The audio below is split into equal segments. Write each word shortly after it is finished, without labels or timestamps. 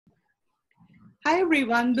Hi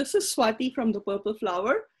everyone, this is Swati from the Purple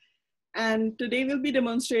Flower, and today we'll be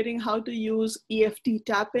demonstrating how to use EFT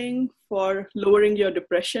tapping for lowering your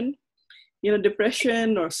depression.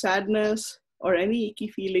 Depression or sadness or any icky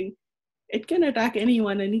feeling, it can attack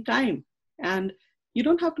anyone anytime, and you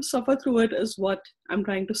don't have to suffer through it is what I'm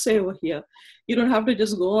trying to say over here. You don't have to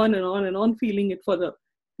just go on and on and on feeling it for the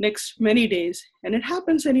next many days, and it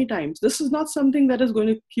happens anytime. This is not something that is going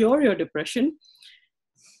to cure your depression.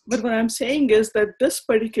 But what I'm saying is that this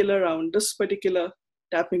particular round, this particular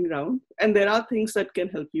tapping round, and there are things that can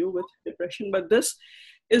help you with depression, but this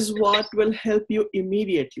is what will help you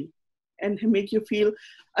immediately and make you feel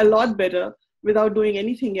a lot better without doing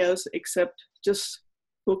anything else except just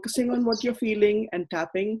focusing on what you're feeling and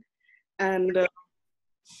tapping. And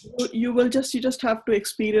you just have to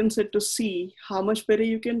experience it to see how much better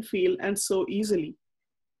you can feel, and so easily.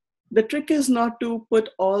 The trick is not to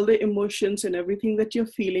put all the emotions and everything that you're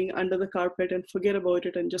feeling under the carpet and forget about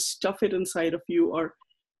it and just stuff it inside of you, or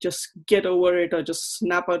just get over it or just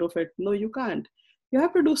snap out of it. No, you can't. You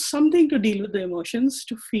have to do something to deal with the emotions,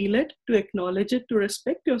 to feel it, to acknowledge it, to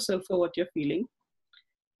respect yourself for what you're feeling,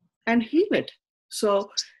 and heal it. So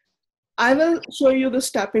I will show you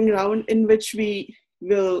this tapping round in which we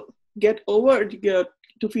will get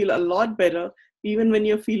to feel a lot better even when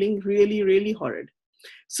you're feeling really, really horrid.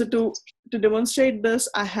 So to demonstrate this,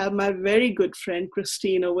 I have my very good friend,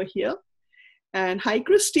 Christine, over here. And hi,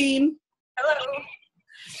 Christine. Hello.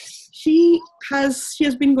 She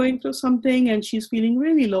has been going through something and she's feeling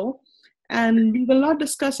really low. And we will not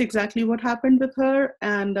discuss exactly what happened with her,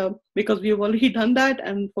 and because we've already done that,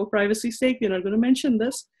 and for privacy's sake, we're not going to mention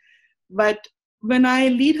this. But when I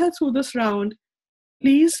lead her through this round,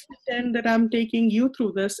 please pretend that I'm taking you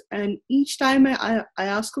through this. And each time I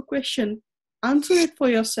ask a question, answer it for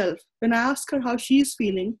yourself. When I ask her how she's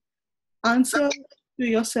feeling, answer to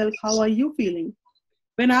yourself, how are you feeling?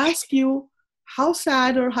 When I ask you, how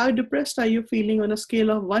sad or how depressed are you feeling on a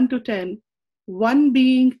scale of 1 to 10, 1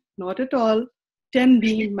 being not at all, 10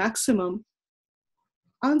 being maximum,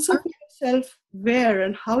 answer for yourself where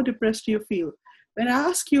and how depressed you feel. When I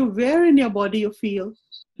ask you where in your body you feel,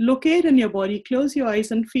 locate in your body, close your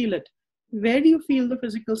eyes and feel it. Where do you feel the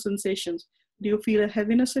physical sensations? Do you feel a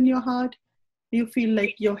heaviness in your heart? Do you feel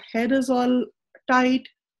like your head is all tight?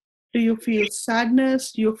 Do you feel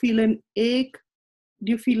sadness? Do you feel an ache?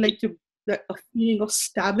 Do you feel like a feeling of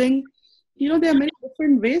stabbing? There are many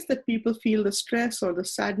different ways that people feel the stress or the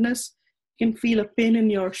sadness. You can feel a pain in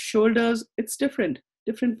your shoulders. It's different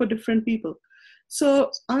for different people. So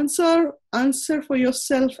answer for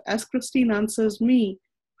yourself as Christine answers me,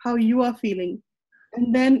 how you are feeling.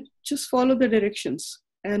 And then just follow the directions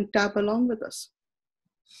and tap along with us.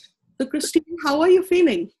 So Christine, how are you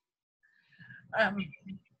feeling?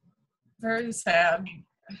 Very sad.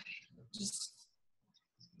 Just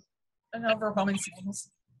an overwhelming sadness.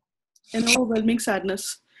 An overwhelming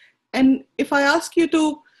sadness. And if I ask you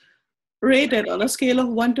to rate it on a scale of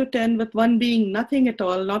 1 to 10, with 1 being nothing at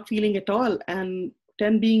all, not feeling at all, and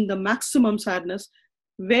 10 being the maximum sadness,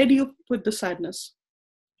 where do you put the sadness?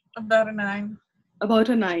 About a 9. About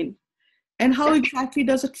a 9. And how exactly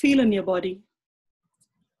does it feel in your body?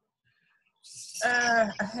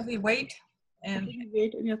 A heavy weight, and a heavy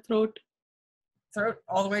weight in your throat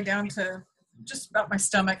all the way down to just about my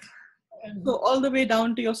stomach. So all the way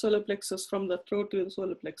down to your solar plexus, from the throat to the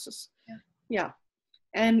solar plexus. Yeah.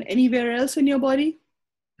 And anywhere else in your body?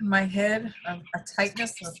 In my head, a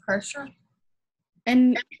tightness or pressure.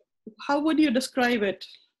 And how would you describe it?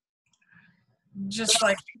 Just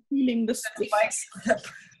like feeling this vice grip,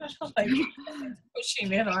 like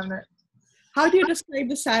pushing in on it. How do you describe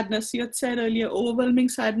the sadness? You had said earlier, overwhelming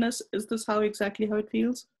sadness. Is this exactly how it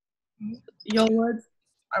feels? Mm-hmm. Your words?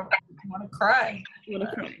 I want to cry. You want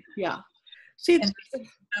to cry, yeah. See, and it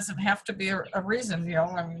doesn't have to be a reason,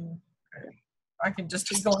 I mean, I can just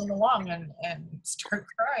be going along and start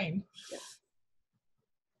crying.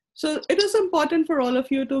 So it is important for all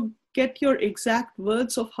of you to get your exact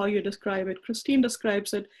words of how you describe it. Christine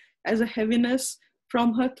describes it as a heaviness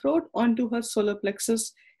from her throat onto her solar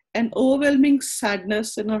plexus, an overwhelming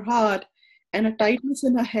sadness in her heart, and a tightness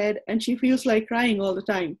in her head, and she feels like crying all the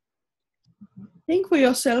time. Think for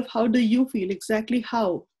yourself, how do you feel? Exactly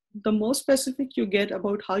how? The more specific you get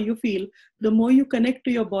about how you feel, the more you connect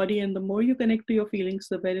to your body, and the more you connect to your feelings,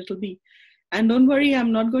 the better it'll be. And don't worry,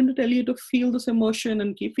 I'm not going to tell you to feel this emotion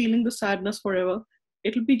and keep feeling the sadness forever.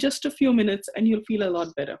 It'll be just a few minutes and you'll feel a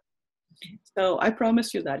lot better. So I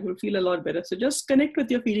promise you that you'll feel a lot better. So just connect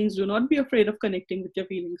with your feelings. Do not be afraid of connecting with your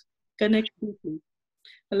feelings. Connect deeply.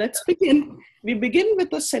 Let's begin. We begin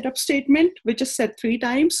with a setup statement, which is said 3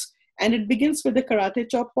 times. And it begins with the karate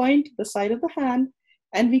chop point, the side of the hand,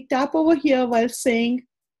 and we tap over here while saying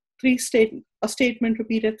a statement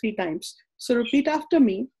repeated 3 times. So repeat after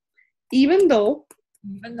me. Even though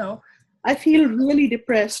I feel really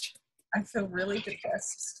depressed, I feel really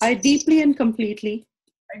depressed. I deeply and completely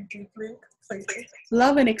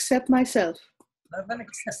love and accept myself. Love and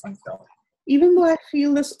accept myself. Even though I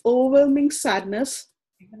feel this overwhelming sadness,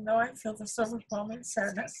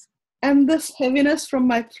 and this heaviness from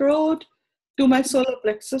my throat to my solar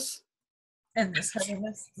plexus, and this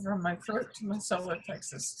heaviness from my throat to my solar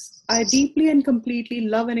plexus, I deeply and completely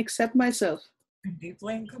love and accept myself. I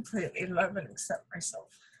deeply and completely love and accept myself.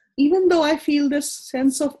 Even though I feel this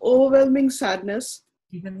sense of overwhelming sadness,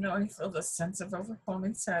 even though I feel this sense of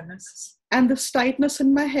overwhelming sadness, and this tightness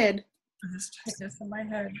in my head,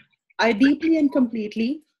 I deeply and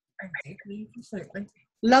completely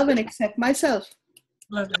love and accept myself.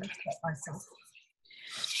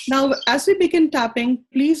 Now, as we begin tapping,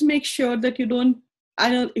 please make sure that you don't, I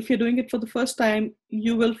know if you're doing it for the first time,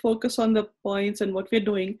 you will focus on the points and what we're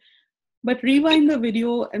doing, but rewind the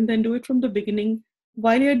video and then do it from the beginning.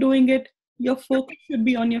 While you're doing it, your focus should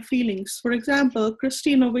be on your feelings. For example,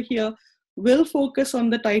 Christine over here will focus on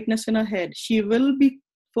the tightness in her head. She will be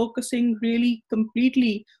focusing really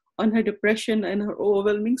completely on her depression and her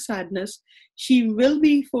overwhelming sadness. She will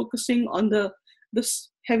be focusing on this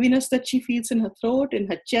heaviness that she feels in her throat, in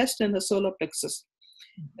her chest, and her solar plexus.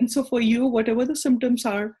 And so for you, whatever the symptoms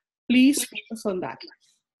are, please focus on that.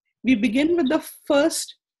 We begin with the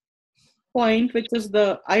first point, which is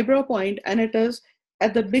the eyebrow point, and it is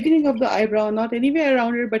at the beginning of the eyebrow, not anywhere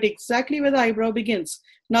around it, but exactly where the eyebrow begins.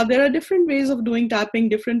 Now, there are different ways of doing tapping.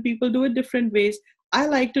 Different people do it different ways. I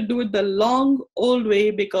like to do it the long, old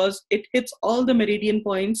way because it hits all the meridian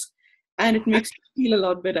points and it makes you feel a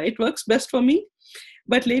lot better. It works best for me.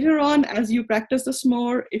 But later on, as you practice this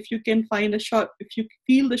more, if you can find if you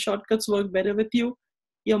feel the shortcuts work better with you,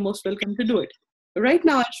 you're most welcome to do it. Right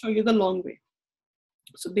now, I'll show you the long way.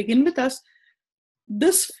 So begin with us.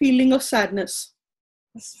 This feeling of sadness.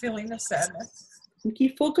 And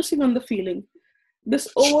keep focusing on the feeling. This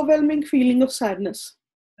overwhelming feeling of sadness.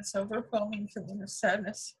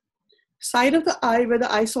 Side of the eye where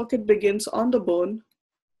the eye socket begins on the bone.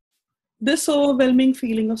 This overwhelming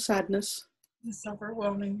feeling of sadness.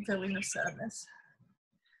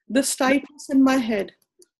 This tightness in my head.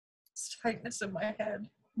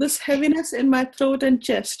 This heaviness in my throat and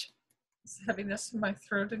chest.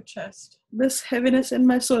 This heaviness in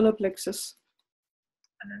my solar plexus.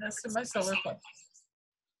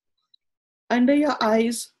 Under your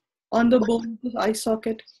eyes, on the bone of the eye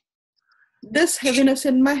socket. This heaviness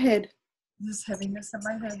in my head.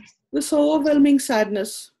 This overwhelming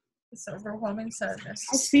sadness.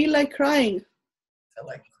 I feel like crying.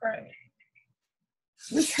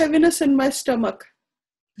 This heaviness in my stomach.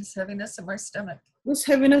 This heaviness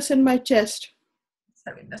in my chest.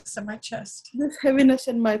 This heaviness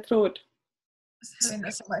in my throat.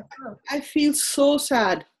 I feel so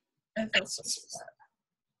sad.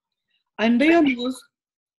 Under your nose,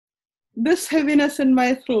 this heaviness in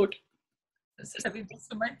my throat.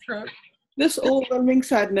 This overwhelming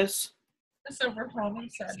sadness.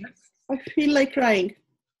 I feel like crying.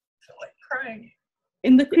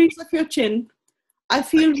 In the crease of your chin, I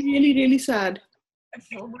feel really, really sad.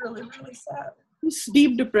 This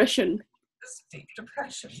deep depression.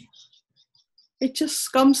 It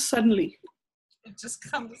just comes suddenly.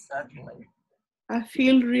 I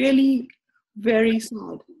feel really very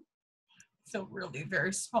sad.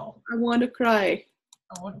 Very small. I want to cry.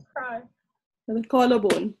 The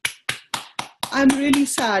collarbone. I'm really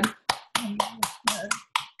sad.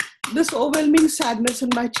 This overwhelming sadness in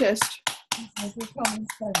my chest.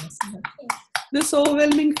 This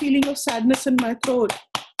overwhelming feeling of sadness in my throat.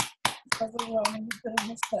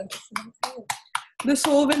 This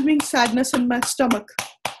overwhelming sadness in my stomach.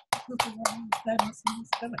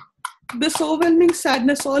 This overwhelming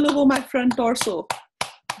sadness all over my front torso.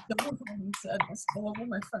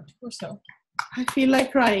 I feel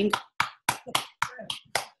like crying.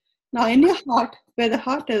 Now in your heart, where the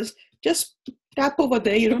heart is, just tap over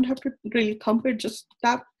there. You don't have to really thump it, just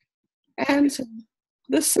tap. And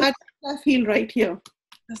this sadness I feel right here.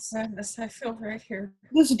 This sadness I feel right here.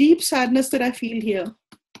 This deep sadness that I feel here.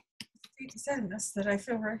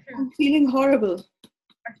 I'm feeling horrible.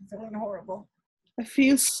 I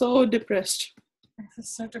feel so depressed.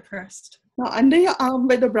 Now under your arm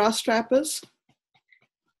where the bra strap is,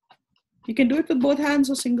 you can do it with both hands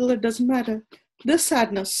or single, it doesn't matter. This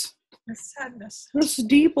sadness. This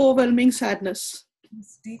deep overwhelming sadness.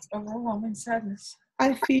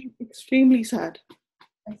 I feel extremely sad.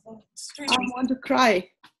 I want to cry.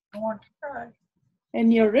 I want to cry.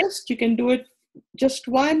 And your wrist, you can do it just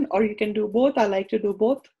one or you can do both. I like to do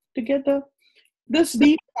both together. This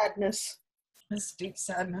deep sadness, This deep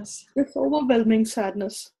sadness. this overwhelming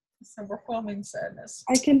sadness. This overwhelming sadness.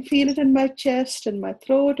 I can feel it in my chest, in my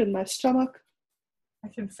throat, in my stomach. I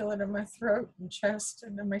can feel it in my throat and chest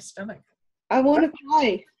and in my stomach. I want to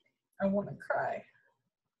cry. I want to cry.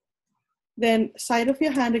 Then side of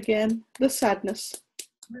your hand again, the sadness.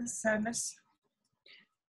 This sadness.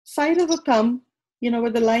 Side of the thumb, where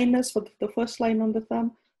the line is for the first line on the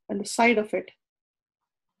thumb, and the side of it.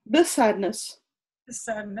 This sadness. This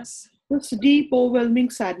sadness. This deep, overwhelming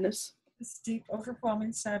sadness. This deep,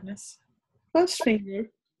 overwhelming sadness. First finger,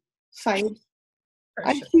 side.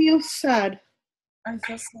 Pressure. I feel sad. I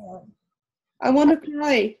feel sad. I want to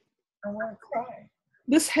cry. I want to cry.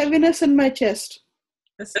 This heaviness in my chest.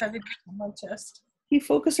 This heaviness in my chest. Keep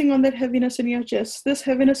focusing on that heaviness in your chest. This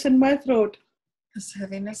heaviness in my throat. This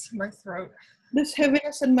heaviness in my throat. This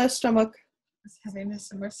heaviness in my stomach. This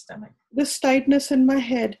heaviness in my stomach. This tightness in my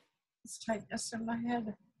head. This tightness in my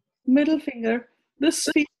head. Middle finger. This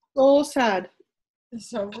feels so sad.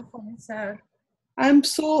 This overwhelming sad. I'm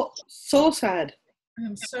so sad.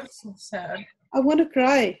 I'm so sad. I want to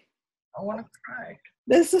cry. I want to cry.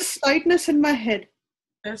 There's this tightness in my head.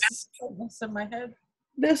 There's this tightness in my head.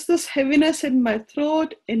 There's this heaviness in my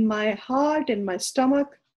throat, in my heart, in my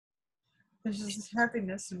stomach. There's this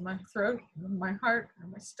heaviness in my throat, in my heart,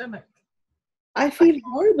 and my stomach. I feel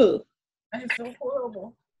horrible. I feel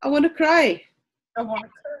horrible. I want to cry. I want to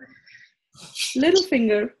cry. Little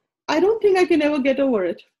finger. I don't think I can ever get over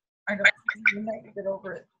it. I don't think I can get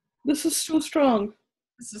over it. This is too strong.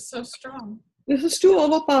 This is so strong. This is too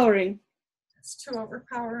overpowering. It's too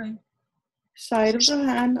overpowering. Side of the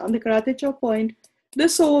hand on the karate chop point.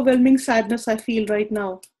 This overwhelming sadness I feel right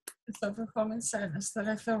now. This overwhelming sadness that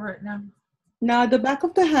I feel right now. Now the back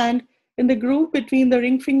of the hand in the groove between the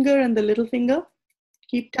ring finger and the little finger.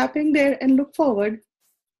 Keep tapping there and look forward.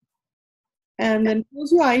 And then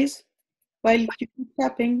close your eyes while you keep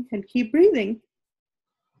tapping and keep breathing.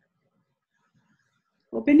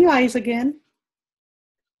 Open your eyes again.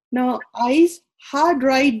 Now eyes hard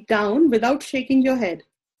right down without shaking your head.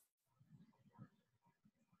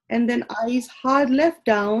 And then eyes hard left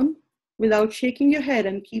down without shaking your head,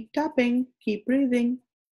 and keep tapping, keep breathing.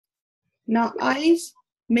 Now eyes,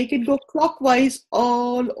 make it go clockwise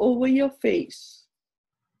all over your face.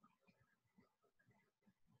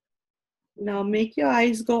 Now make your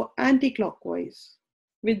eyes go anti-clockwise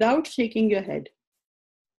without shaking your head.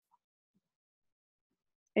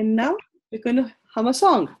 And now we're going to hum a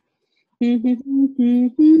song. We're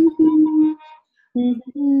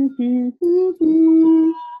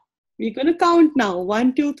going to count now.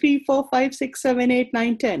 1, 2, 3, 4, 5, 6, 7, 8,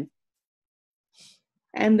 9, 10.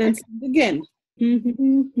 And then sing again.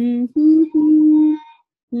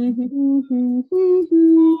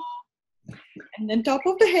 And then top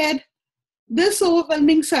of the head, this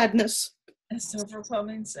overwhelming sadness. This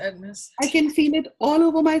overwhelming sadness. I can feel it all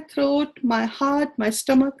over my throat, my heart, my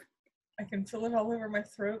stomach. I can feel it all over my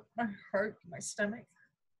throat, my heart, my stomach.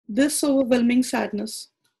 This overwhelming sadness.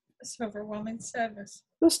 This overwhelming sadness.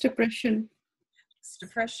 This depression. This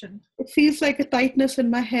depression. It feels like a tightness in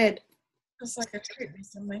my head. Just like a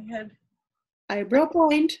tightness in my head. Eyebrow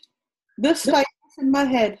point. This tightness in my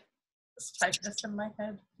head. This tightness in my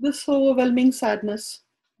head. This overwhelming sadness.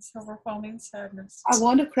 This overwhelming sadness. I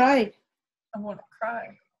want to cry. I want to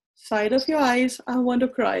cry. Side of your eyes, I want to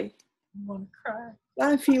cry. I want to cry.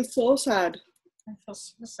 I feel so sad. I feel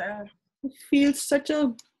so sad. I feel such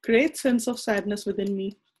a great sense of sadness within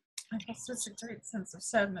me. I have such a great sense of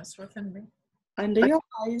sadness within me. Under your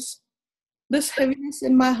eyes, this heaviness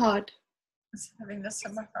in my heart. This heaviness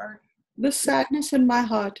in my heart. This sadness in my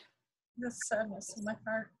heart. This sadness in my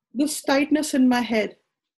heart. This tightness in my head.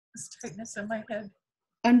 This tightness in my head.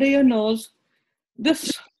 Under your nose,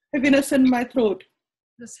 this heaviness in my throat.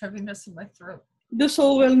 This heaviness in my throat. This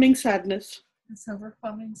overwhelming sadness. This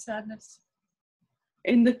overwhelming sadness.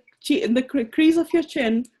 In the crease of your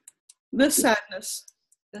chin, this sadness.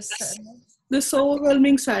 This sadness. This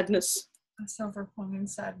overwhelming sadness. This overwhelming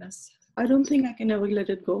sadness. I don't think I can ever let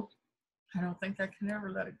it go. I don't think I can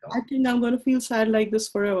ever let it go. I think I'm going to feel sad like this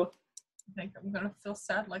forever. I think I'm going to feel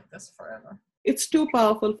sad like this forever. It's too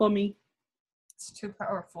powerful for me. It's too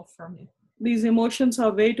powerful for me. These emotions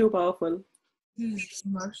are way too powerful. These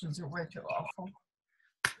emotions are way too awful.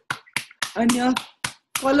 On your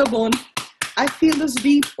collarbone, I feel this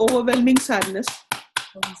deep, overwhelming sadness.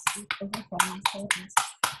 This deep, overwhelming sadness.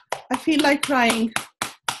 I feel like crying.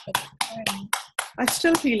 I'm crying. I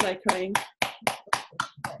still feel like crying.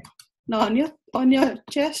 Now on your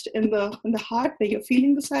chest, in the heart where you're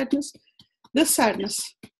feeling the sadness, this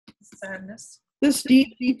sadness, Sadness. this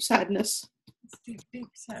deep, deep sadness. This deep, deep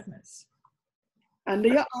sadness. Under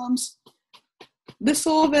your arms, this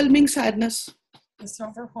overwhelming sadness. This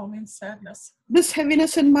overwhelming sadness. This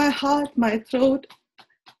heaviness in my heart, my throat.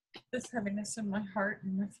 This heaviness in my heart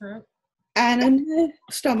and my throat. And in my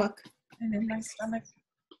stomach. And in my stomach.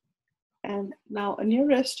 And now on your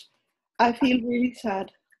wrist, I feel really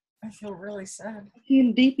sad. I feel really sad. I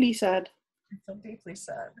feel deeply sad. I feel deeply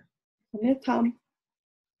sad. On your thumb,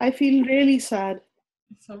 I feel really sad.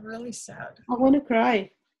 I feel really sad. I want to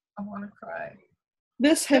cry. I want to cry.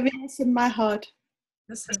 This heaviness in my heart.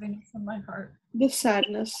 This heaviness in my heart. This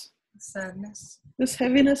sadness. This sadness. This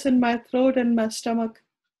heaviness in my throat and my stomach.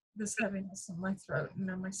 This heaviness in my throat and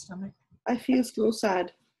in my stomach. I feel so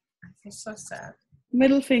sad. I feel so sad.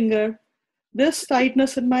 Middle finger. This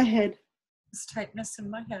tightness in my head. This tightness in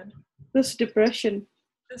my head. This depression.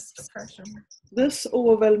 This depression. This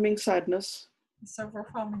overwhelming sadness. This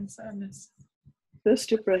overwhelming sadness. This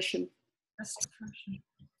depression. This depression.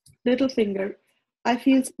 Little finger. I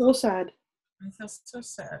feel so sad. I feel so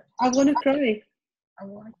sad. I want to cry. I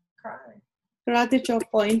want to cry. Karate chop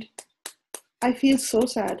point. I feel so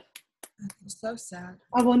sad. I feel so sad.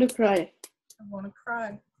 I want to cry. I want to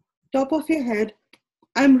cry. Top of your head.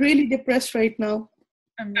 I'm really depressed right now.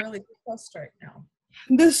 I'm really depressed right now.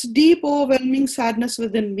 This deep, overwhelming sadness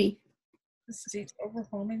within me. This deep,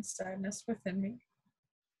 overwhelming sadness within me.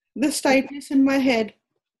 This tightness in my head.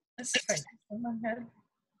 This tightness in my head.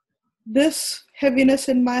 This heaviness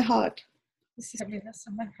in my heart. This heaviness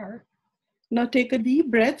in my heart. Now take a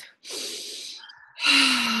deep breath.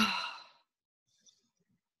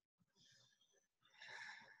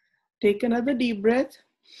 Take another deep breath.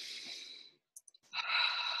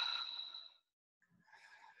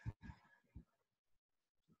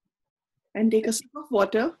 And take a sip of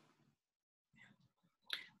water.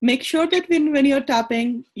 Make sure that when you're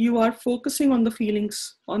tapping, you are focusing on the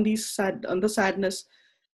feelings, on the sadness,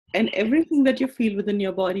 and everything that you feel within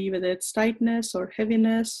your body, whether it's tightness or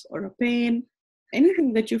heaviness or a pain,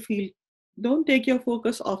 anything that you feel. Don't take your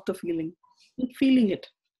focus off the feeling. Keep feeling it.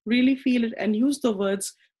 Really feel it and use the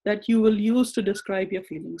words that you will use to describe your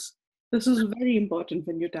feelings. This is very important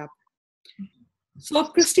when you tap. So,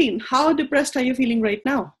 Christine, how depressed are you feeling right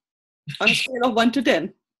now? On a scale of 1 to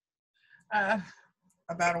 10.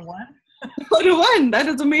 About a 1. About a 1. That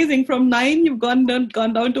is amazing. From 9, you've gone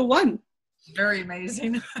down to 1. Very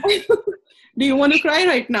amazing. Do you want to cry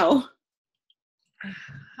right now?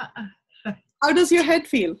 How does your head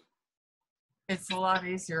feel? It's a lot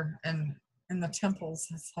easier in the temples.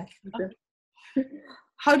 It's like,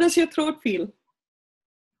 How does your throat feel?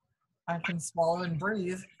 I can swallow and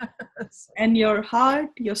breathe. And your heart,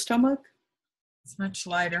 your stomach? It's much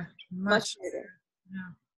lighter. Much lighter. Yeah.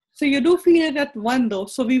 So you do feel it at 1 though.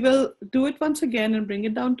 So we will do it once again and bring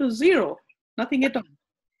it down to 0. Nothing at all.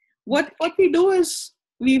 What we do is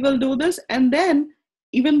we will do this, and then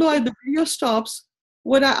even though the video stops,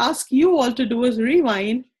 what I ask you all to do is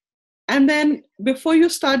rewind, and then before you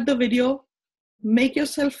start the video, make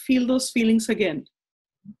yourself feel those feelings again,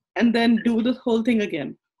 and then do the whole thing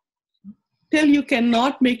again till you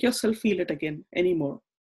cannot make yourself feel it again anymore.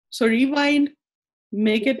 So rewind,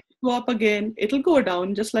 make it go up again. It'll go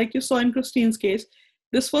down, just like you saw in Christine's case.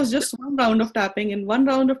 This was just 1 round of tapping. In 1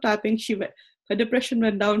 round of tapping, her depression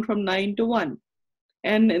went down from 9 to 1.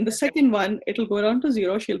 And in the second one, it'll go down to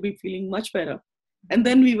 0. She'll be feeling much better. And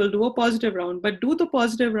then we will do a positive round. But do the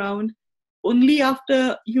positive round only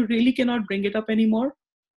after you really cannot bring it up anymore.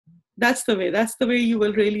 That's the way. That's the way you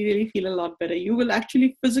will really, really feel a lot better. You will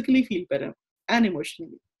actually physically feel better and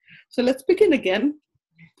emotionally. So let's begin again.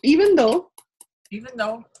 Even though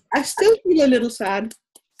I still feel a little sad,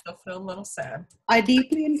 still feel a little sad. I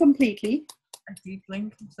deeply and completely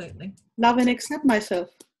love and accept myself.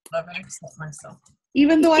 Love and accept myself.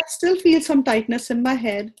 Even though I still feel some tightness in my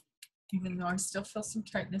head, even though I still feel some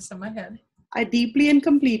tightness in my head, I deeply and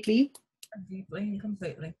completely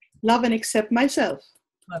love and accept myself.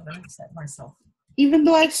 Love and accept myself. Even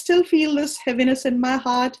though I still feel this heaviness in my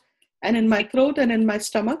heart and in my throat and in my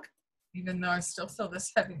stomach, even though I still feel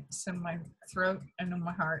this heaviness in my throat and in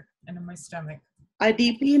my heart and in my stomach, I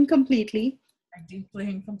deeply and completely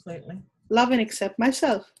love and accept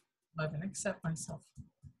myself. Love and accept myself.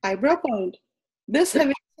 Eyebrow point. This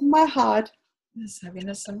heaviness in my heart. This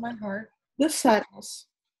heaviness in my heart. This sadness.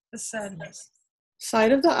 The sadness.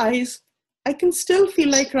 Side of the eyes. I can still feel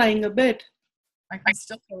like crying a bit. I can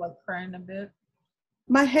still feel like crying a bit.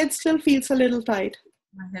 My head still feels a little tight.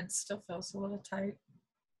 My head still feels a little tight.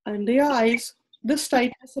 Under your eyes. This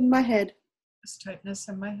tightness in my head. This tightness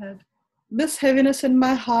in my head. This heaviness in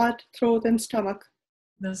my heart, throat, and stomach.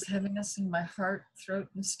 This heaviness in my heart, throat,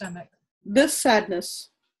 and stomach. This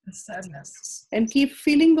sadness. This sadness. And keep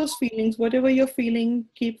feeling those feelings, whatever you're feeling,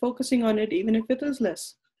 keep focusing on it, even if it is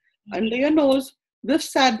less. Under your nose, this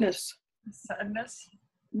sadness. This sadness.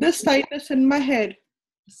 This tightness in my head.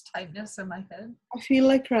 This tightness in my head. I feel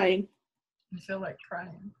like crying. I feel like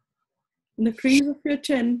crying. In the crease of your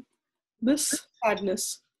chin, this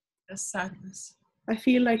sadness. This sadness. I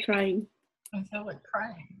feel like crying. I feel like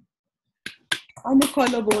crying. On the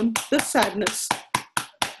collarbone, this sadness.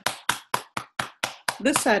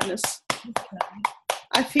 This sadness.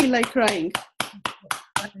 I feel like crying.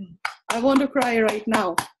 I want to cry right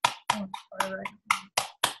now.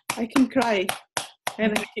 I can cry,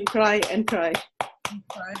 and I can cry and cry.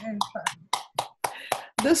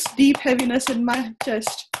 This deep heaviness in my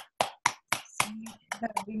chest.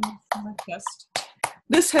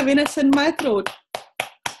 This heaviness in my throat.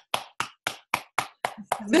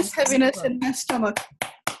 This heaviness in my stomach.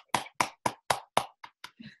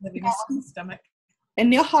 Heaviness in the stomach.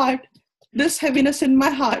 In your heart, this heaviness in my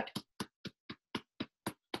heart.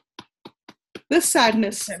 This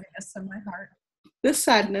sadness. Heaviness in my heart. This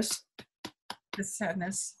sadness. This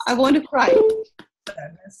sadness. I want to cry.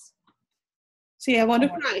 Sadness. See, I want to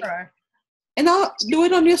cry. And now do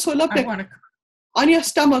it on your solar plexus. On your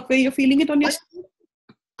stomach, where you're feeling it on your stomach.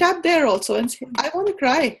 Tap there also and say, I want to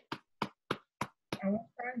cry.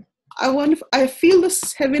 I want to cry. I feel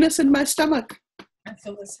this heaviness in my stomach. I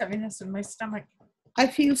feel this heaviness in my stomach. I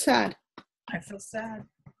feel sad. I feel sad.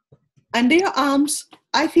 Under your arms,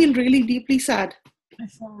 I feel really deeply sad. I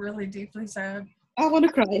feel really deeply sad. I want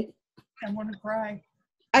to cry. I want to cry.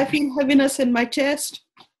 I feel heaviness in my chest.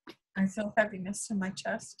 I feel heaviness in my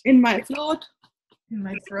chest. In my throat. In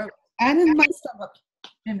my throat. And in my stomach.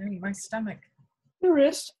 And in my stomach. The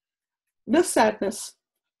wrist. This sadness.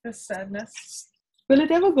 This sadness. Will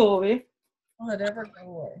it ever go away? Will it ever go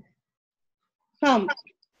away? From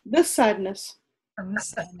this sadness. From this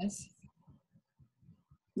sadness.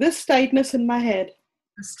 This tightness in my head.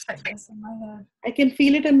 This tightness in my head. I can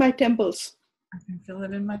feel it in my temples. I can feel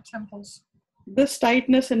it in my temples. This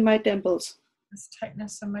tightness in my temples. This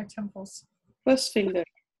tightness in my temples. First finger.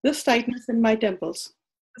 This tightness in my temples.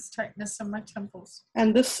 This tightness in my temples.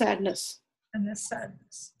 And this sadness. And this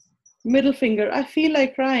sadness. Middle finger. I feel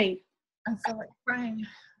like crying. I feel like crying.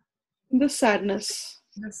 This sadness.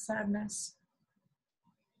 This sadness.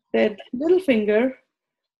 Then little finger.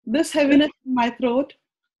 This heaviness in my throat.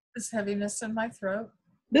 This heaviness in my throat.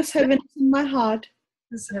 This heaviness in my heart.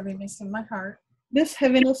 This heaviness in my heart. This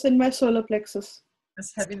heaviness in my solar plexus.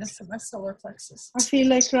 This heaviness in my solar plexus. I feel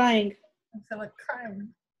like crying. I feel like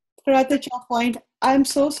crying. At the jaw point, I'm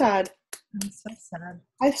so sad. I'm so sad.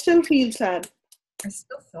 I still feel sad. I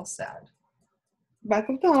still feel sad. Back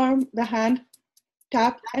of the arm, the hand,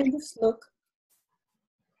 tap and just look.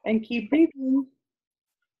 And keep breathing.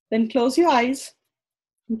 Then close your eyes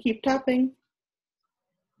and keep tapping.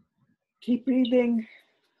 Keep breathing.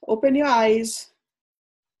 Open your eyes.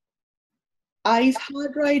 Eyes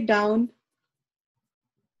hard right down.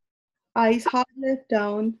 Eyes hard left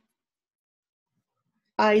down.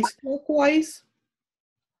 Eyes clockwise.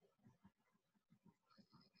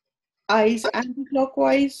 Eyes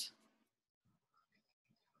anti-clockwise.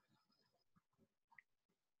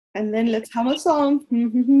 And then let's hum a song.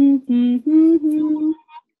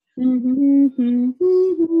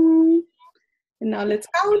 And now let's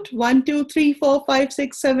count 1, 2, 3, 4, 5,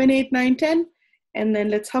 6, 7, 8, 9, 10. And then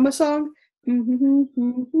let's hum a song.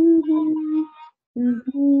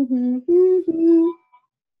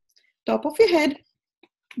 Top of your head.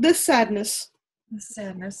 This sadness. This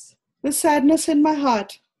sadness. This sadness in my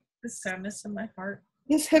heart. This sadness in my heart.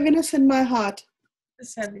 This heaviness in my heart.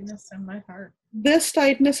 This heaviness in my heart. This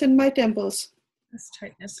tightness in my temples. This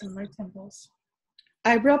tightness in my temples.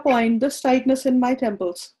 Eyebrow point. This tightness in my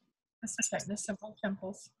temples. This tightness in my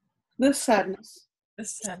temples. This sadness.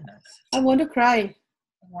 This sadness. I want to cry.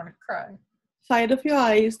 I want to cry. Side of your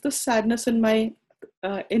eyes. This sadness in my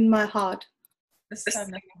heart. This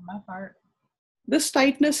sadness in my heart. This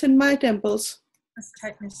tightness in my temples. This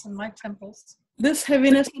tightness in my temples. This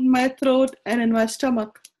heaviness in my throat and in my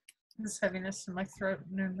stomach. This heaviness in my throat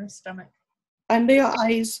and in my stomach. Under your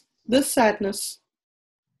eyes. This sadness.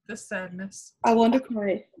 This sadness. I want to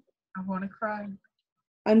cry. I want to cry.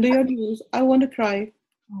 Under your nose. I want to cry.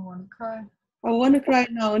 I want to cry. I want to cry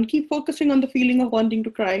now, and keep focusing on the feeling of wanting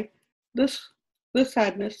to cry. This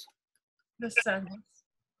sadness. This sadness.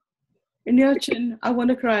 In your chin, I want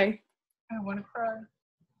to cry. I want to cry.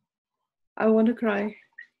 I want to cry.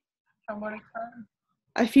 I want to cry.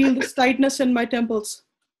 I feel this tightness in my temples.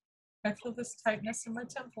 I feel this tightness in my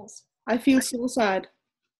temples. I feel so sad.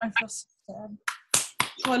 I feel so sad.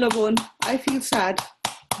 Collarbone, I feel sad.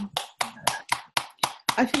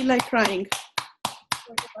 I feel like crying.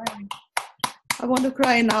 I want to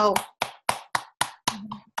cry now.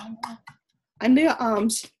 Under your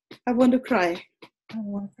arms, I want to cry. I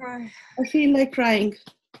want to cry. I feel like crying.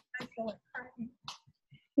 I feel like crying.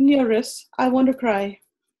 In your wrists, I want to cry.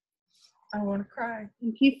 I want to cry.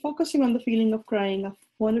 And keep focusing on the feeling of crying. I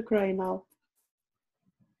want to cry now.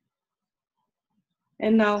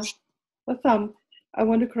 And now, a thumb, I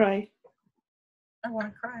want to cry. I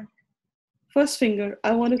want to cry. First finger,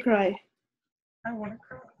 I want to cry. I want to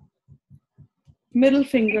cry. Middle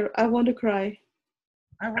finger, I want to cry.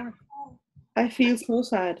 I want to cry. I feel so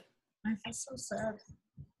sad. I feel so sad.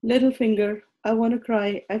 Little finger, I want to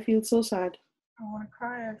cry. I feel so sad. I want to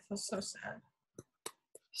cry. I feel so sad.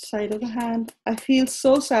 Side of the hand, I feel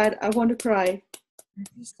so sad. I want to cry. I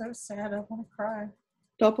feel so sad. I want to cry.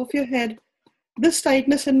 Top of your head, this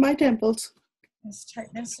tightness in my temples. This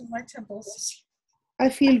tightness in my temples. I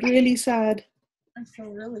feel really sad. I feel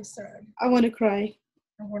really sad. I want to cry.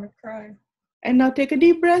 I want to cry. And now take a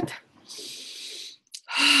deep breath.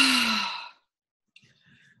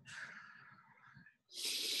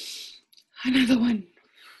 Another one.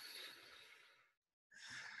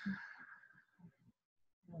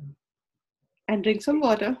 And drink some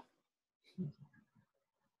water.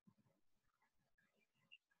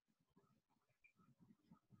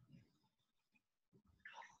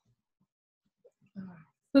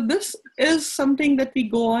 So this is something that we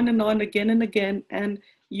go on again and again, and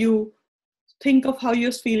you think of how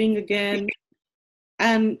you're feeling again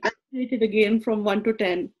and rate it again from 1 to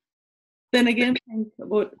 10. Then again, think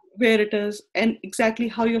about where it is and exactly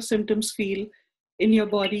how your symptoms feel in your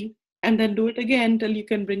body. And then do it again till you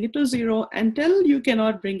can bring it to 0 until you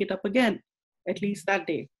cannot bring it up again, at least that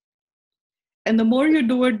day. And the more you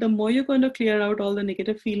do it, the more you're going to clear out all the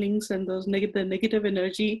negative feelings and those the negative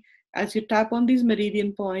energy as you tap on these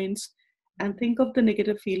meridian points and think of the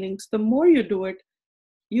negative feelings. The more you do it,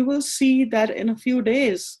 you will see that in a few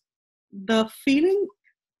days, the feeling,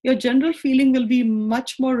 your general feeling will be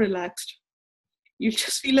much more relaxed. You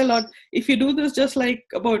just feel a lot. If you do this just like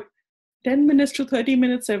about 10 minutes to 30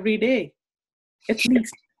 minutes every day, at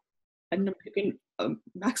least. And you can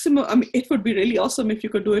maximum, I mean, it would be really awesome if you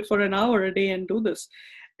could do it for an hour a day and do this.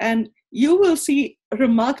 And you will see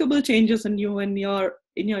remarkable changes in you and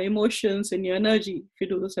in your emotions, in your energy, if you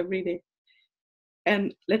do this every day.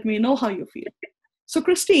 And let me know how you feel. So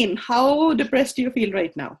Christine, how depressed do you feel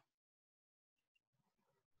right now?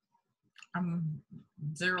 I'm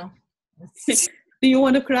 0. Do you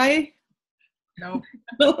want to cry? No.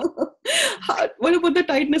 What about the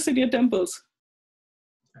tightness in your temples?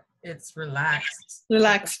 It's relaxed.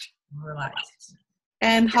 Relaxed. Relaxed.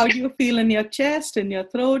 And how do you feel in your chest, in your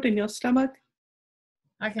throat, in your stomach?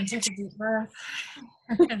 I can take a deep breath.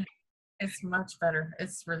 It's much better.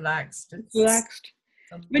 It's relaxed. It's relaxed.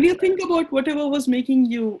 When you think about whatever was making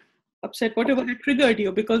you upset, whatever had triggered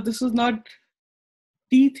you, because this is not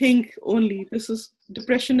the thing only.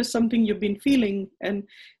 Depression is something you've been feeling, and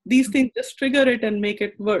these things just trigger it and make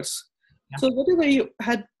it worse. Yeah. So whatever you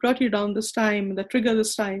had brought you down this time, the trigger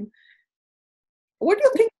this time, what do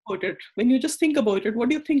you think about it? When you just think about it, what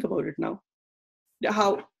do you think about it now?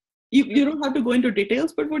 How you don't have to go into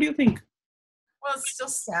details, but what do you think? Well, it's still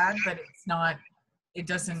sad, but it's not, it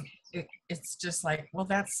doesn't, it's just like, well,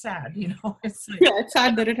 that's sad, you know? It's like, yeah, it's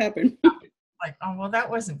sad that it happened. Like, oh, well, that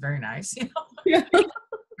wasn't very nice, you know? Yeah. But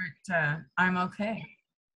I'm okay.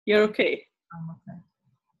 You're okay. I'm okay.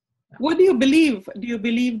 Yeah. What do you believe? Do you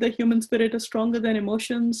believe the human spirit is stronger than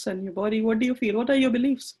emotions and your body? What do you feel? What are your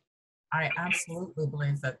beliefs? I absolutely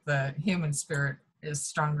believe that the human spirit is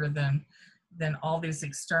stronger than all these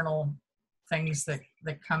external things that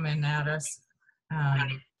come in at us.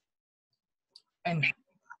 And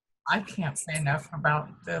I can't say enough about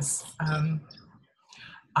this.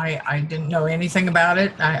 I didn't know anything about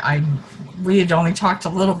it. We had only talked a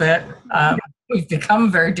little bit. We've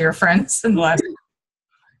become very dear friends in the last,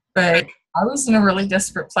 but I was in a really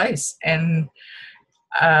desperate place, and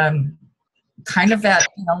kind of that,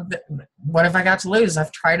 you know, what have I got to lose?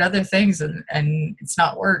 I've tried other things and it's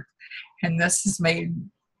not worked. And this has made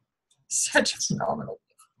such a phenomenal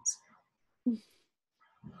difference.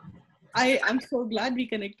 I'm so glad we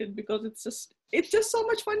connected, because it's just so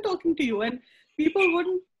much fun talking to you. And people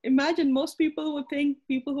wouldn't imagine, most people would think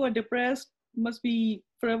people who are depressed must be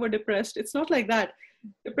forever depressed. It's not like that.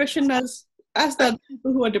 Depression, as the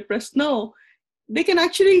people who are depressed know, they can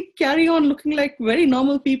actually carry on looking like very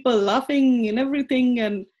normal people, laughing and everything,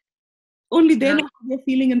 and only they know how they're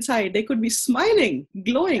feeling inside. They could be smiling,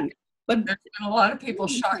 glowing, But there's been a lot of people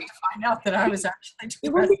shocked to find out that I was actually they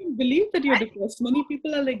won't depressed. even believe that you're depressed. Many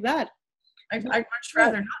people are like that. I'd much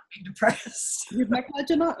rather not be depressed. You'd much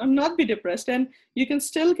rather not be depressed, and you can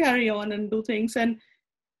still carry on and do things. And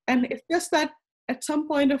it's just that at some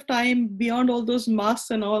point of time, beyond all those masks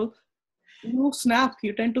and all, you snap.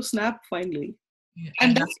 You tend to snap finally. Yeah,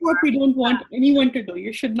 And that's what we don't want anyone to do.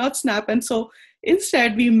 You should not snap. And so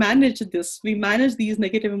instead, we manage this. We manage these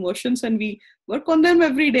negative emotions and we work on them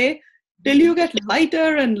every day till you get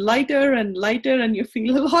lighter and lighter and lighter and you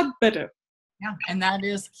feel a lot better. Yeah, and that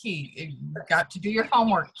is key. You've got to do your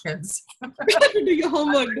homework, kids. You have to do your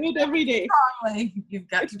homework. Do it every day. You've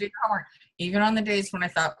got to do your homework. Even on the days when I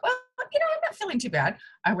thought, well, I'm not feeling too bad,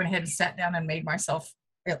 I went ahead and sat down and made myself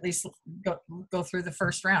at least go through the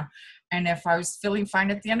first round. And if I was feeling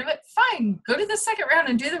fine at the end of it, fine, go to the second round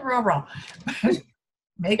and do the roll.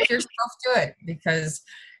 Make yourself do it because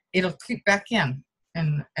it'll creep back in.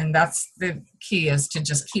 And that's the key, is to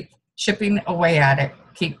just keep chipping away at it.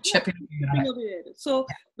 Keep chipping away at it. So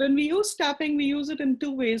when we use tapping, we use it in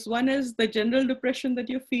two ways. One is the general depression that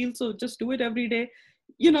you feel. So just do it every day.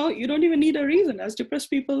 You don't even need a reason. As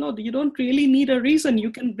depressed people know, you don't really need a reason.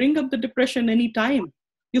 You can bring up the depression anytime.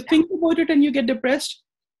 You think about it and you get depressed.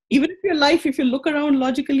 Even if you look around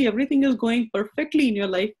logically, everything is going perfectly in your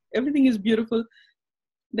life, everything is beautiful,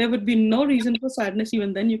 there would be no reason for sadness.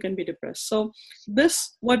 Even then you can be depressed. So the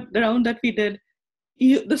round that we did,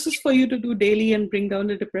 this is for you to do daily and bring down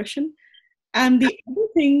the depression. And the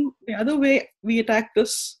other way we attack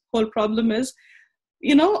this whole problem is,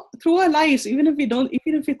 through our lives, even if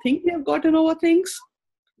we think we have gotten over things,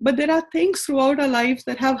 but there are things throughout our lives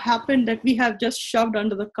that have happened that we have just shoved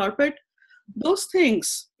under the carpet. Those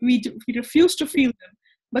things, we refuse to feel them,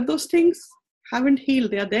 but those things haven't healed.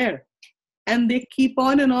 They are there. And they keep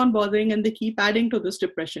on and on bothering, and they keep adding to this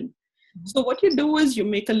depression. Mm-hmm. So what you do is you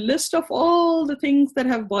make a list of all the things that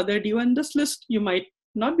have bothered you. And this list, you might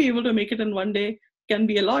not be able to make it in one day, can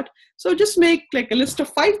be a lot. So just make like a list of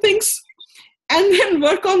 5 things and then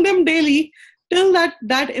work on them daily till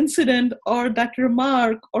that incident or that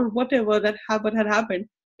remark or whatever that had happened,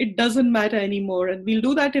 it doesn't matter anymore. And we'll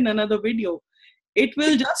do that in another video. It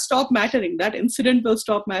will just stop mattering. That incident will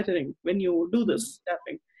stop mattering when you do this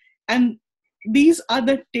tapping. And these are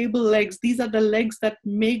the table legs. These are the legs that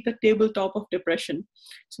make the tabletop of depression.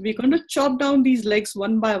 So we're going to chop down these legs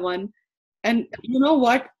one by one. And you know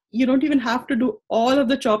what? You don't even have to do all of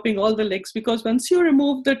the chopping, all the legs, because once you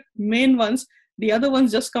remove the main ones, the other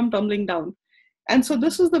ones just come tumbling down. And so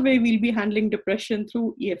this is the way we'll be handling depression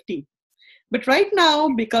through EFT. But right now,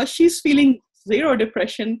 because she's feeling 0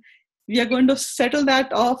 depression, we are going to settle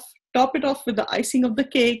that off, top it off with the icing of the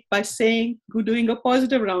cake by doing a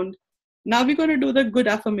positive round. Now we're going to do the good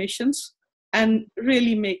affirmations and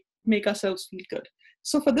really make ourselves feel good.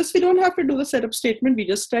 So for this, we don't have to do the setup statement. We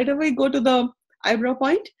just straight away go to the eyebrow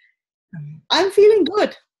point. I'm feeling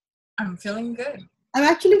good. I'm feeling good. I'm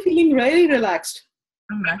actually feeling very relaxed.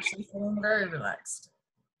 I'm actually feeling very relaxed.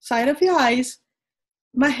 Side of your eyes.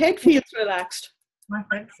 My head feels relaxed. My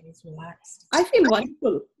head feels relaxed. I feel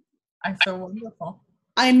wonderful. I feel wonderful.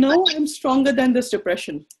 I know I'm stronger than this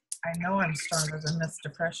depression. I know I'm stronger than this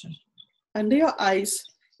depression. Under your eyes.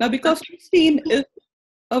 Now, because Christine is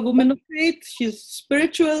a woman of faith, she's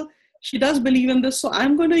spiritual, she does believe in this, so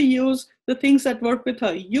I'm going to use the things that work with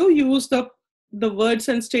her. You use the words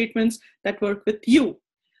and statements that work with you.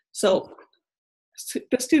 So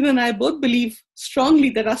Christine and I both believe strongly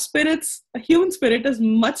that a human spirit is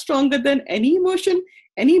much stronger than any emotion,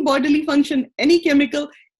 any bodily function, any chemical,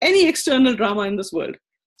 any external drama in this world.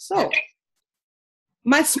 So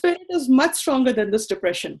my spirit is much stronger than this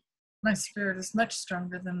depression. My spirit is much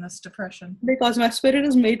stronger than this depression. Because my spirit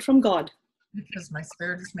is made from God. Because my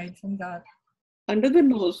spirit is made from God. Under the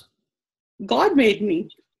nose. God made me.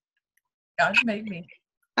 God made me.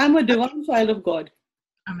 I'm a divine child of God.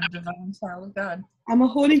 I'm a divine child of God. I'm a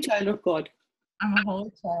holy child of God. I'm a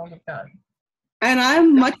holy child of God. And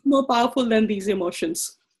I'm much more powerful than these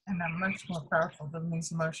emotions. And I'm much more powerful than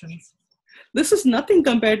these emotions. This is nothing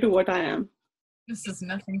compared to what I am. This is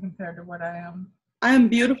nothing compared to what I am. I am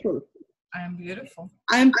beautiful. I am beautiful.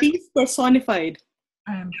 I am peace personified.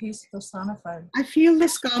 I am peace personified. I feel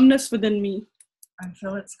this calmness within me. I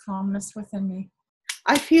feel its calmness within me.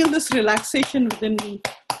 I feel this relaxation within me.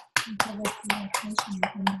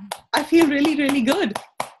 I feel really, really good.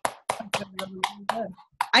 I feel really, really good.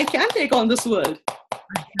 I can take on this world.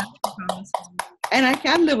 I can take on this world. And I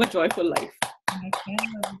can live a joyful life. And I can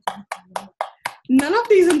live a joyful life. None of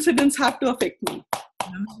these incidents have to affect me.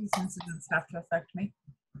 None of these incidents have to affect me.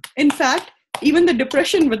 In fact, even the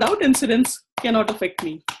depression without incidents cannot affect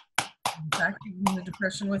me. In fact, even the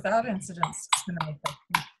depression without incidents is going to affect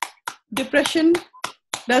you. Depression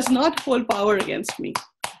does not hold power against me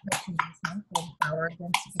Depression does not hold power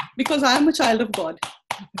against you because I am a child of God.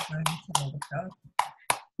 because I'm a child of God.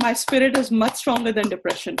 My spirit is much stronger than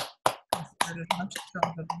depression. My spirit is much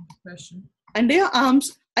stronger than depression. And their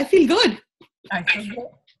arms, I feel good. I feel good.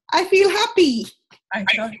 I feel happy. I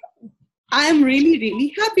feel happy. I am really,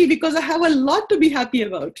 really happy because I have a lot to be happy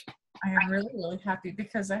about. I am really, really happy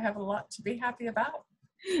because I have a lot to be happy about.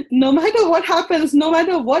 No matter what happens, no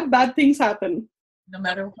matter what bad things happen, No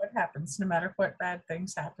matter what happens, no matter what bad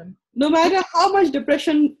things happen, no matter how much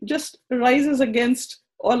depression just rises against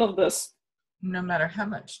all of this, no matter how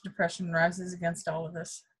much depression rises against all of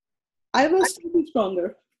this, I will still be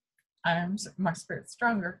stronger my spirit's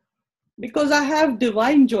stronger because I have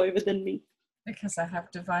divine joy within me. because I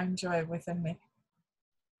have divine joy within me.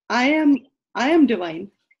 I am divine.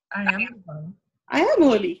 I am divine. I am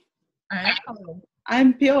holy. I am holy. I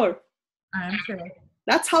am pure. I am pure.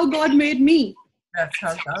 That's how God made me. That's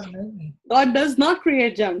how God made me. God does not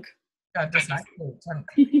create junk. God does not create junk.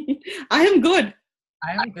 I am good.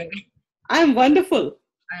 I am good. I am wonderful.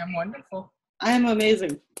 I am wonderful. I am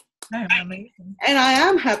amazing. I am amazing. And I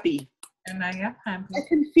am happy. And I am happy. I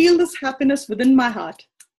can feel this happiness within my heart.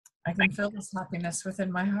 I can feel this happiness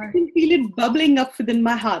within my I heart. can feel it bubbling up within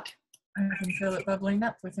my heart. I can feel it bubbling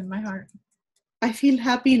up within my heart. I feel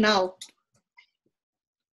happy now.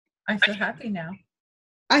 I feel happy now.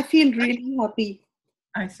 I feel really happy.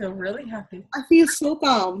 I feel really happy. I feel so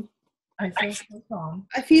calm. I feel so calm.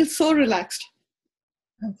 I feel so relaxed.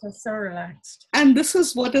 I feel so relaxed. And this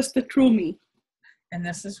is what is the true me. And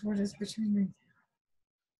this is what is between me.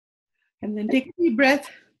 And then take a deep breath.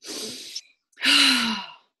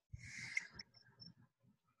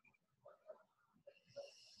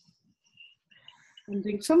 And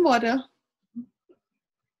drink some water.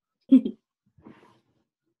 It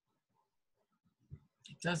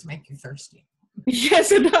does make you thirsty.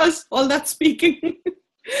 Yes, it does. All that speaking.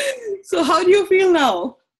 So how do you feel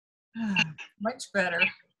now? Much better.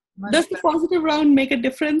 Much Does the better. positive round make a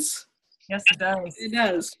difference? Yes, it does. It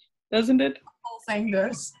does, doesn't it? The whole thing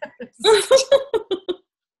does.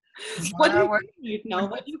 What do you Wow, feel right now?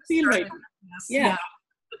 What do you feel right now? Yes, Yeah.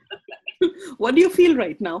 What do you feel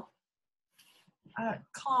right now?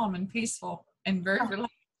 Calm and peaceful and very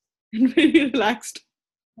relaxed. And very relaxed.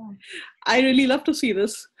 Yeah. I really love to see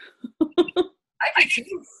this. I do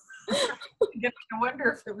too. I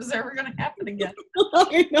wonder if it was ever going to happen again.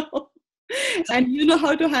 I know. And you know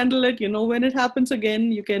how to handle it. You know, when it happens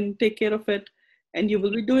again, you can take care of it. And you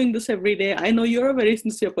will be doing this every day. I know you're a very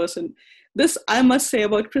sincere person. This I must say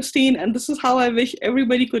about Christine, and this is how I wish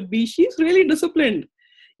everybody could be. She's really disciplined.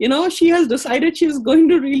 You know, she has decided she's going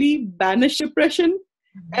to really banish depression.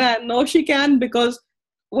 Mm-hmm. And I know she can because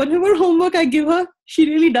whatever homework I give her, she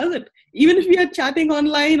really does it. Even if we are chatting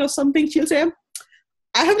online or something, she'll say,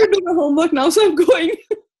 I have to do my homework now, so I'm going.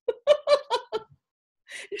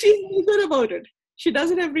 She's really good about it. She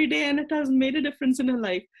does it every day and it has made a difference in her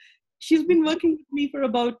life. She's been working with me for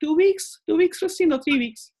about 2 weeks. 2 weeks, Christine, or 3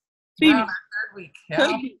 weeks? 3 weeks. Third week. Yeah.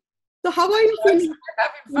 Third week. So how are you feeling?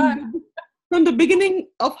 Having fun. From the beginning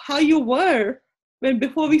of how you were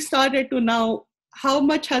before we started to now, how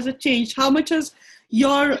much has it changed? How much has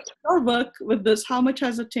your work with this, how much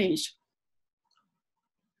has it changed?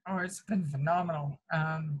 Oh, it's been phenomenal.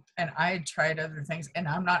 And I had tried other things, and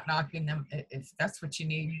I'm not knocking them. If that's what you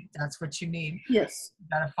need, that's what you need. Yes. You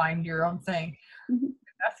got to find your own thing. Mm-hmm.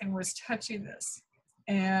 Nothing was touching this.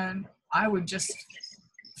 And I would just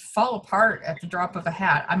fall apart at the drop of a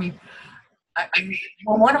hat. I mean,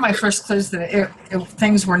 well, one of my first clues that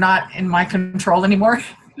things were not in my control anymore.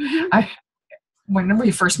 Mm-hmm. When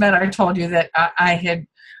we first met, I told you that I had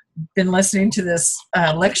been listening to this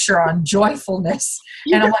lecture on joyfulness.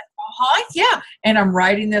 Yeah. And I'm like, yeah. And I'm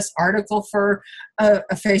writing this article for a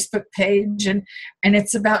Facebook page, and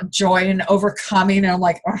it's about joy and overcoming. And I'm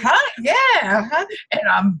like, yeah. And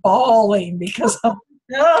I'm bawling because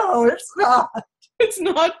no, it's not. It's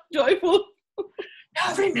not joyful.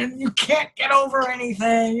 Nothing, and you can't get over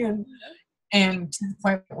anything. And to the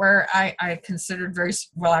point where I considered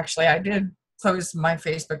actually, I did close my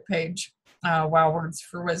Facebook page, Wow Words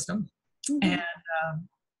for Wisdom. Mm-hmm. And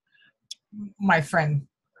my friend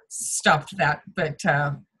stopped that, but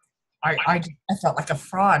I felt like a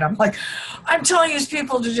fraud. I'm like, I'm telling these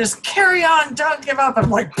people to just carry on, don't give up. I'm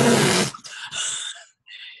like,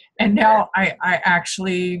 and now I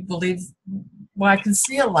actually believe, well, I can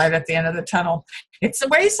see a light at the end of the tunnel. It's a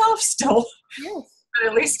ways off still, yes, but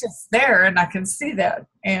at least it's there, and I can see that.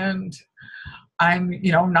 And I'm,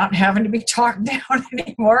 not having to be talked down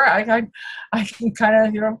anymore. I can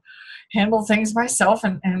kind of, handle things myself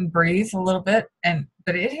and breathe a little bit.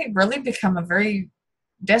 But it had really become a very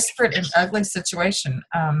desperate and ugly situation.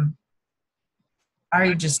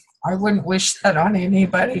 I wouldn't wish that on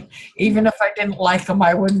anybody. Even if I didn't like them,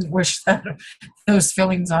 I wouldn't wish those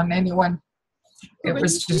feelings on anyone. So It when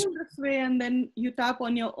was you just feel this way and then you tap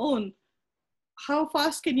on your own, how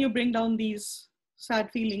fast can you bring down these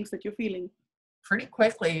sad feelings that you're feeling? pretty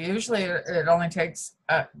quickly. Usually it only takes,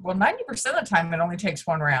 90% of the time, it only takes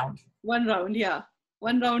one round. One round, yeah.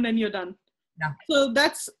 One round and you're done. Yeah. So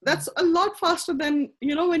that's a lot faster than,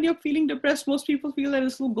 when you're feeling depressed, most people feel that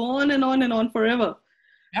this will go on and on and on forever.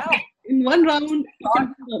 Yeah. In one round, you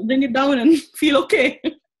can bring it down and feel okay.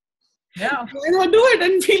 Yeah. Why not do it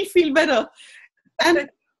and feel better? And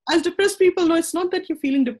as depressed people know, it's not that you're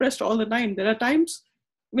feeling depressed all the time. There are times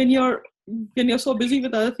when you're so busy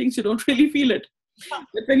with other things, you don't really feel it.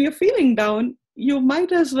 But when you're feeling down, you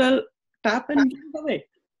might as well tap and get it away.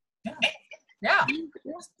 Yeah. Yeah.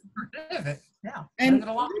 Yeah. And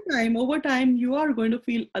over time, you are going to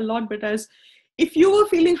feel a lot better. As if you were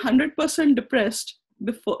feeling 100% depressed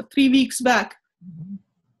before 3 weeks back,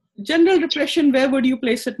 general depression, where would you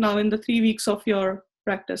place it now in the 3 weeks of your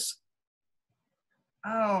practice?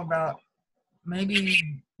 Oh, about maybe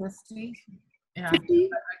 50. Yeah. 50?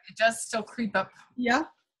 It does still creep up. Yeah.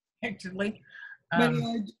 Actively. But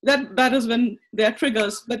that is when there are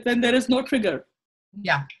triggers, but when there is no trigger.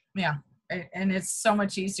 Yeah. Yeah. And it's so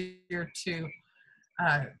much easier to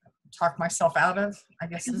talk myself out of, I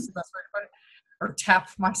guess is the best way to put it, or tap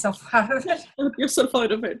myself out of it. Tap yourself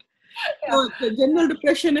out of it. Yeah. So the general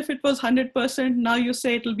depression, if it was 100%, now you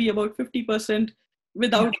say it'll be about 50%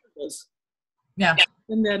 without triggers. Yeah.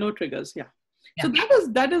 When there are no triggers. Yeah. So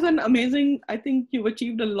that is an amazing, I think you've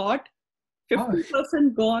achieved a lot.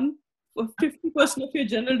 50% gone, 50% of your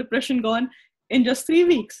general depression gone in just 3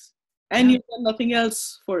 weeks. And you've done nothing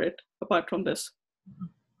else for it apart from this.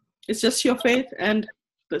 It's just your faith and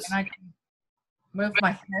this. And I can move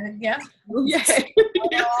my head again. Move your head.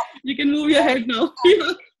 Yeah. You can move your head now.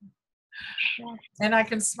 Yeah. And I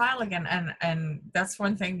can smile again. And that's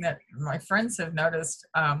one thing that my friends have noticed.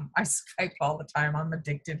 I Skype all the time. I'm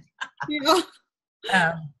addicted. Yeah.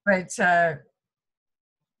 But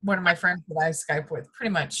one of my friends that I Skype with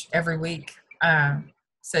pretty much every week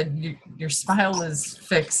said, your smile is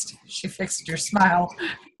fixed. She fixed your smile.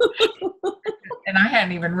 And I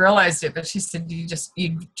hadn't even realized it, but she said, you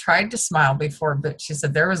tried to smile before, but she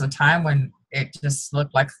said there was a time when it just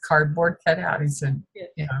looked like a cardboard cutout. He said,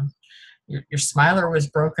 your smiler was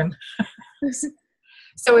broken.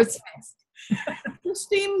 So it's fixed.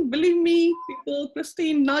 Christine, believe me,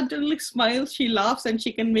 Christine not generally smiles, she laughs and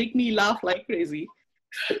she can make me laugh like crazy.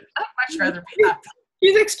 I'd much rather be happy.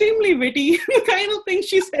 She's extremely witty, the kind of thing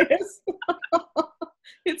she says.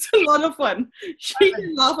 It's a lot of fun. She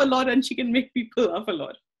can laugh a lot and she can make people laugh a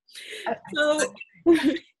lot.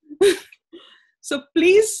 So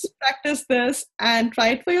please practice this and try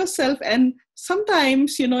it for yourself. And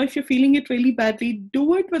sometimes, if you're feeling it really badly,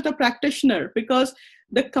 do it with a practitioner, because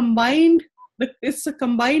it's a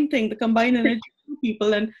combined thing, the combined energy of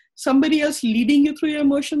people and somebody else leading you through your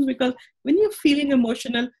emotions. Because when you're feeling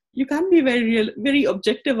emotional, you can't be very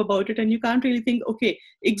objective about it, and you can't really think, okay,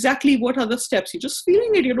 exactly what are the steps. You're just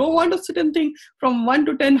feeling it. You don't want to sit and think from 1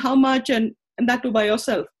 to 10 how much, and that too by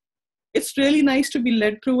yourself. It's really nice to be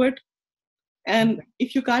led through it. And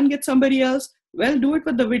if you can't get somebody else, well, do it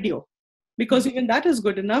with the video, because even that is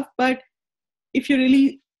good enough. But if you're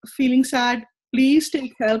really feeling sad, please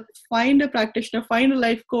take help. Find a practitioner, find a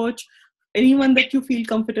life coach, anyone that you feel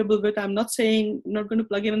comfortable with. I'm not going to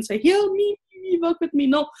plug in and say, here, me, work with me.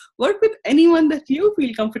 No, work with anyone that you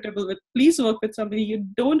feel comfortable with. Please work with somebody. You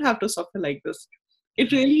don't have to suffer like this.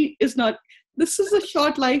 It really is not. This is a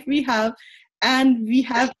short life we have, and we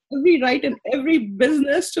have every right and every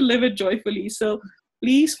business to live it joyfully. So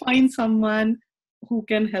please find someone who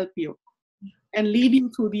can help you and lead you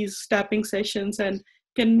through these tapping sessions and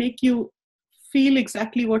can make you feel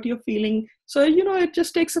exactly what you're feeling. So, it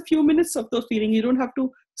just takes a few minutes of those feelings. You don't have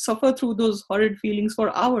to suffer through those horrid feelings for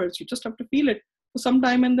hours. You just have to feel it for some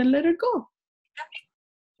time and then let it go.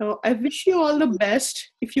 So I wish you all the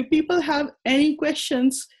best. If you people have any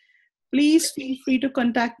questions, please feel free to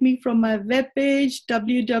contact me from my webpage,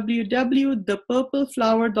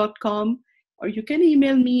 www.thepurpleflower.com, or you can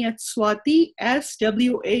email me at Swati,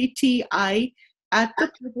 SWATI,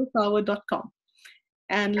 @thepurpleflower.com,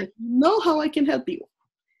 and let me know how I can help you.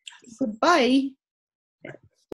 Goodbye.